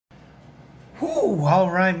Whew,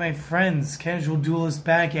 alright my friends, Casual Duelist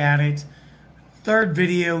back at it. Third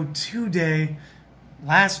video today.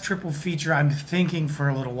 Last triple feature I'm thinking for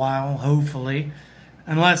a little while, hopefully.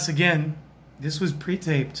 Unless, again, this was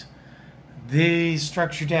pre-taped. The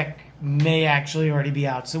structure deck may actually already be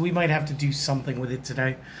out, so we might have to do something with it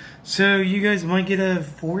today. So you guys might get a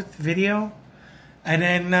fourth video. And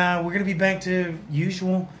then we're going to be back to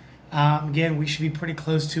usual. Again, we should be pretty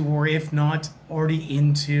close to, or if not, already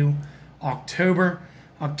into October.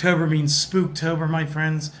 October means Spooktober, my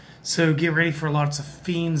friends. So get ready for lots of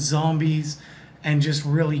fiends, zombies, and just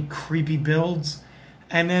really creepy builds.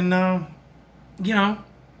 And then, you know,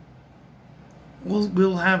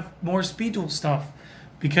 we'll have more Speed Duel stuff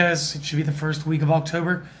because it should be the first week of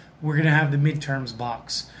October. We're gonna have the midterms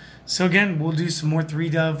box. So again, we'll do some more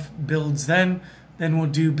 3-Dove builds then. Then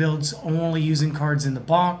we'll do builds only using cards in the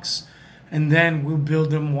box. And then we'll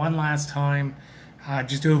build them one last time,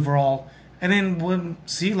 just overall. And then we'll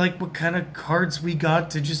see like what kind of cards we got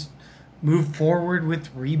to just move forward with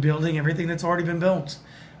rebuilding everything that's already been built.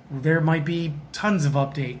 There might be tons of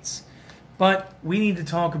updates. But we need to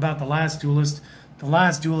talk about the last Duelist. The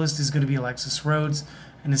last Duelist is going to be Alexis Rhodes.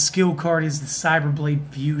 And the skill card is the Cyberblade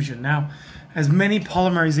Fusion. Now, as many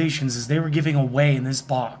polymerizations as they were giving away in this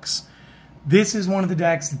box, this is one of the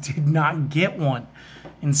decks that did not get one.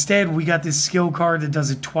 Instead, we got this skill card that does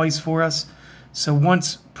it twice for us. So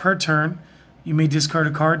once per turn, you may discard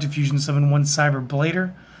a card to fusion summon one Cyber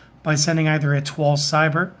Blader by sending either a Twal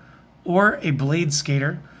Cyber or a Blade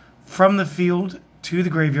Skater from the field to the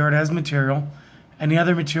graveyard as material, and the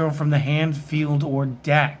other material from the hand, field, or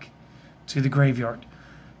deck to the graveyard.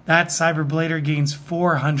 That Cyber Blader gains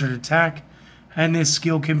 400 attack, and this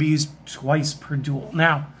skill can be used twice per duel.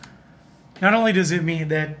 Now, not only does it mean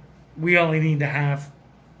that we only need to have,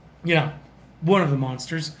 you know, one of the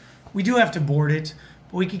monsters, we do have to board it,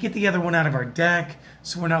 but we could get the other one out of our deck,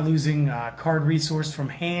 so we're not losing card resource from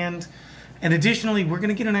hand. And additionally, we're going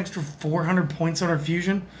to get an extra 400 points on our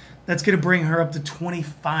fusion. That's going to bring her up to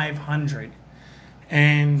 2,500.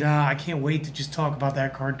 And I can't wait to just talk about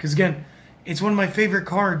that card, because again, it's one of my favorite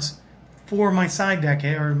cards for my side deck,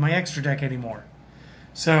 or my extra deck anymore.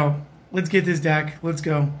 So, let's get this deck. Let's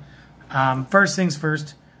go. First things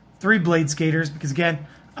first, 3 Blade Skaters, because again,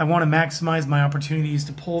 I want to maximize my opportunities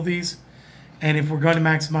to pull these. And if we're going to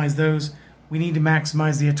maximize those, we need to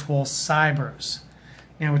maximize the Atoll Cybers.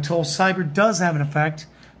 Now, Atoll Cyber does have an effect.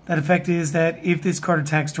 That effect is that if this card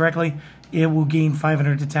attacks directly, it will gain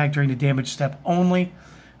 500 attack during the damage step only.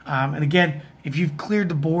 And again, if you've cleared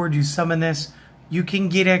the board, you summon this, you can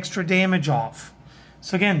get extra damage off.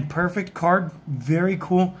 So again, perfect card, very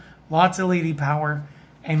cool, lots of lady power.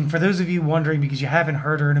 And for those of you wondering, because you haven't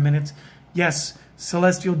heard her in a minute, yes,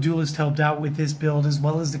 Celestial Duelist helped out with this build as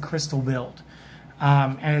well as the Crystal build,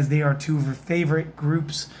 as they are two of her favorite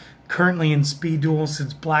groups currently in Speed Duel,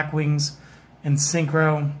 since Black Wings and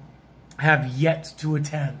Synchro have yet to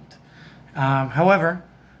attend. However,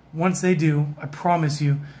 once they do, I promise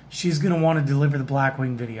you, she's going to want to deliver the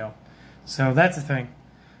Blackwing video. So that's the thing.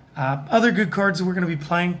 Other good cards that we're going to be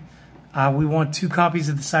playing, we want 2 copies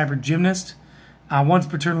of the Cyber Gymnast. Once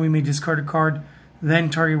per turn, we may discard a card,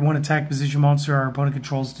 then target one attack position monster our opponent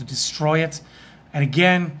controls to destroy it. And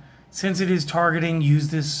again, since it is targeting, use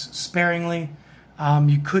this sparingly.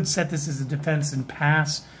 You could set this as a defense and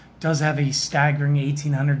pass. It does have a staggering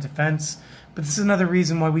 1800 defense. But this is another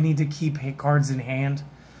reason why we need to keep hit cards in hand.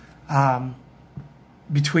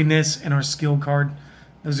 Between this and our skill card,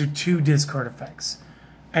 those are 2 discard effects.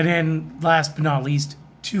 And then, last but not least,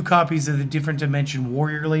 2 copies of the Different Dimension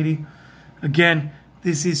Warrior Lady. Again,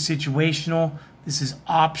 this is situational, this is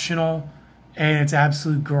optional, and it's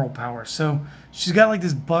absolute girl power. So she's got like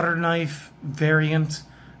this butter knife variant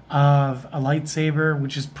of a lightsaber,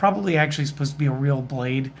 which is probably actually supposed to be a real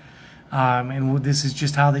blade. And this is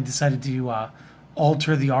just how they decided to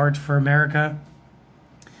alter the art for America.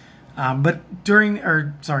 But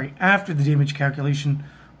after the damage calculation,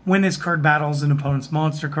 when this card battles an opponent's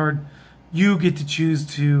monster card, you get to choose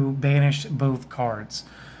to banish both cards.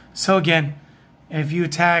 So again, if you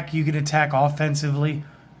attack, you can attack offensively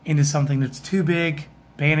into something that's too big,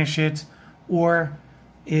 banish it, or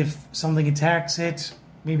if something attacks it,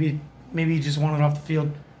 maybe you just want it off the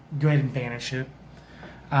field, go ahead and banish it.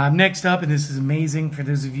 Next up, and this is amazing for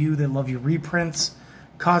those of you that love your reprints,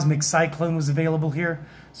 Cosmic Cyclone was available here.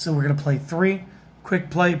 So we're going to play 3. Quick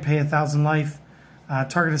play, pay 1,000 life.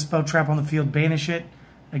 Target a spell trap on the field, banish it.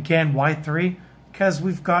 Again, why 3? Because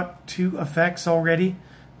we've got 2 effects already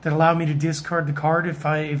that allow me to discard the card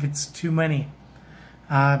if it's too many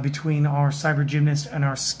between our Cyber Gymnast and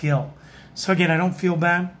our skill. So again, I don't feel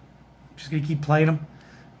bad. I'm just going to keep playing them.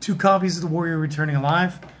 2 copies of the Warrior Returning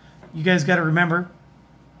Alive. You guys got to remember,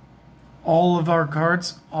 all of our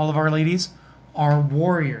cards, all of our ladies, are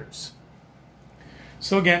warriors.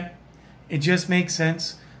 So again, it just makes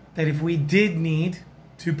sense that if we did need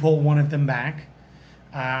to pull one of them back,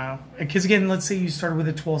 because again, let's say you started with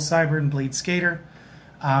a 12 Cyber and Blade Skater,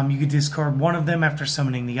 you could discard one of them after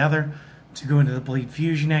summoning the other to go into the Blade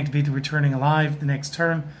Fusion, activate the Returning Alive the next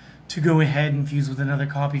turn to go ahead and fuse with another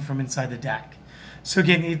copy from inside the deck. So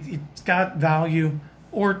again, it's got value,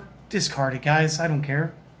 or discard it, guys. I don't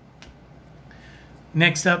care.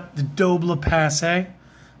 Next up, the Double Passe.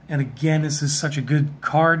 And again, this is such a good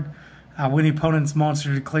card. When the opponent's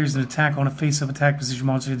monster declares an attack on a face-up attack position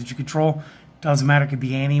monster that you control, doesn't matter, it could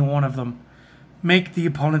be any one of them. Make the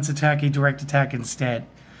opponent's attack a direct attack instead.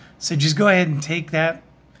 So just go ahead and take that.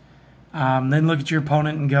 Then look at your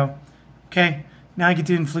opponent and go, okay, now I get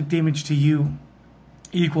to inflict damage to you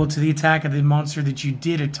equal to the attack of the monster that you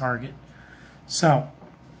did target. So,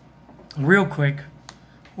 real quick,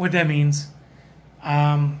 what that means,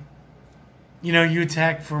 you know, you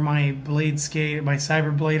attack for my Blade Skate, my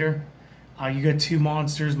Cyber Blader. You got 2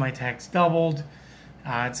 monsters, my attack's doubled.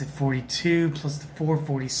 It's at 42 plus the 4,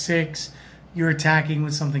 46. You're attacking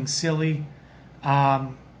with something silly.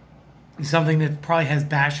 Something that probably has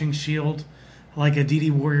Bashing Shield, like a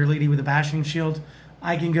DD Warrior Lady with a Bashing Shield.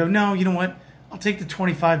 I can go, no, you know what? I'll take the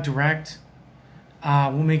 25 direct.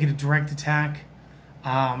 We'll make it a direct attack.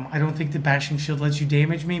 I don't think the Bashing Shield lets you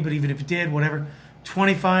damage me, but even if it did, whatever.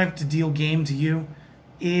 25 to deal game to you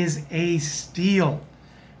is a steal.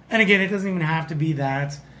 And again, it doesn't even have to be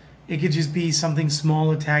that. It could just be something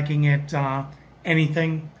small attacking at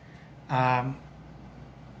anything.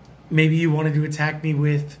 Maybe you wanted to attack me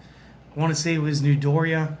with, I want to say it was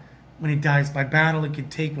Nudoria. When it dies by battle, it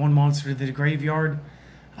could take 1 monster to the graveyard.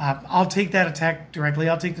 I'll take that attack directly.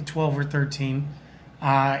 I'll take the 12 or 13.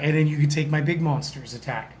 And then you can take my big monster's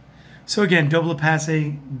attack. So again, Double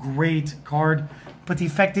Passe, great card. But the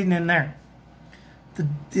effect isn't in there.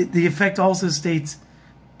 The effect also states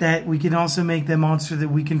that we can also make the monster that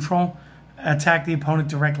we control attack the opponent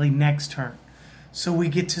directly next turn. So we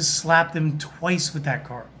get to slap them twice with that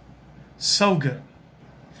card. So good.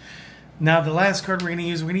 Now the last card we're going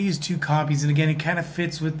to use 2 copies. And again, it kind of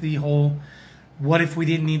fits with the whole, what if we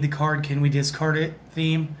didn't need the card, can we discard it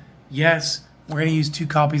theme? Yes, we're going to use 2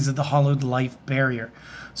 copies of the Hollowed Life Barrier.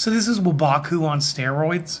 So this is Wabaku on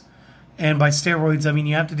steroids. And by steroids, I mean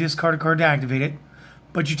you have to discard a card to activate it,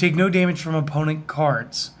 but you take no damage from opponent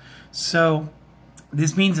cards. So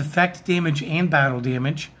this means effect damage and battle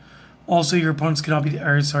damage. Also, your opponents cannot be,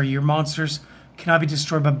 or sorry, your monsters cannot be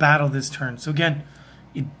destroyed by battle this turn. So again,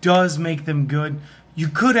 it does make them good. You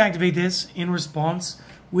could activate this in response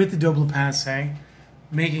with the Double Passe,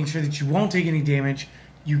 making sure that you won't take any damage.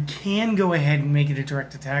 You can go ahead and make it a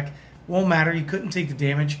direct attack. Won't matter, you couldn't take the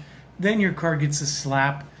damage. Then your card gets a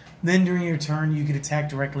slap. Then during your turn, you can attack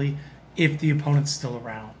directly if the opponent's still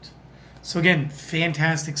around. So again,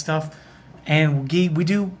 fantastic stuff. And we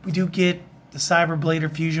do get the Cyber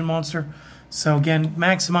Blader Fusion monster. So again,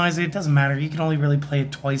 maximize it. It doesn't matter. You can only really play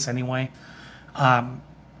it twice anyway. But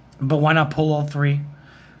why not pull all 3?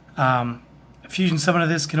 Fusion summon of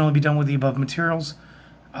this can only be done with the above materials.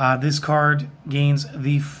 This card gains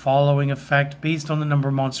the following effect based on the number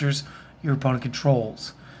of monsters your opponent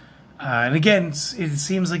controls. And again, it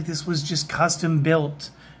seems like this was just custom built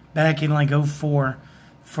back in like 04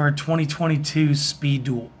 for a 2022 speed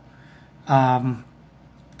duel. Again,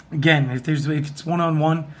 if it's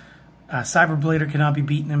 1-on-1, Cyber Blader cannot be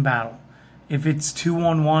beaten in battle. If it's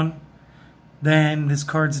 2-on-1, then this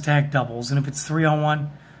card's attack doubles. And if it's 3-on-1,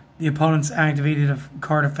 the opponent's activated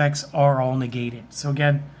card effects are all negated. So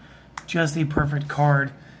again, just a perfect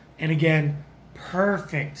card. And again,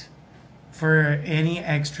 perfect for any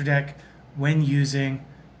extra deck when using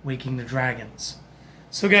Waking the Dragons.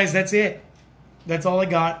 So guys, that's it. That's all I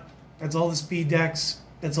got. That's all the speed decks.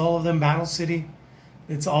 That's all of them Battle City.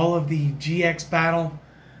 It's all of the GX Battle.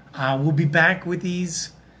 We'll be back with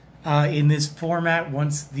these in this format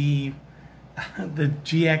once the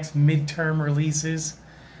GX midterm releases.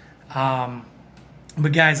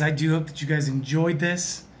 But guys, I do hope that you guys enjoyed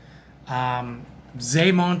this.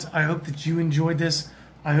 Zaymont, I hope that you enjoyed this.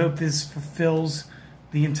 I hope this fulfills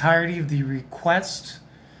the entirety of the request.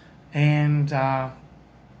 And I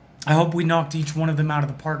hope we knocked each one of them out of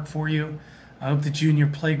the park for you. I hope that you and your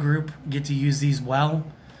play group get to use these well.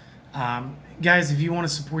 Guys, if you want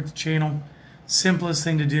to support the channel, simplest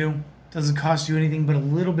thing to do, doesn't cost you anything but a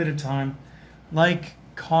little bit of time. Like,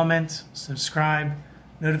 comment, subscribe,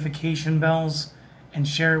 notification bells, and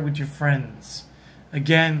share it with your friends.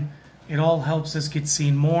 Again, it all helps us get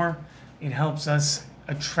seen more. It helps us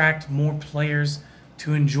attract more players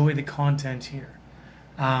to enjoy the content here.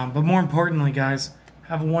 But more importantly, guys,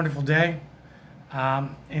 have a wonderful day.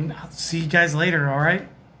 And I'll see you guys later, all right?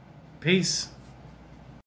 Peace.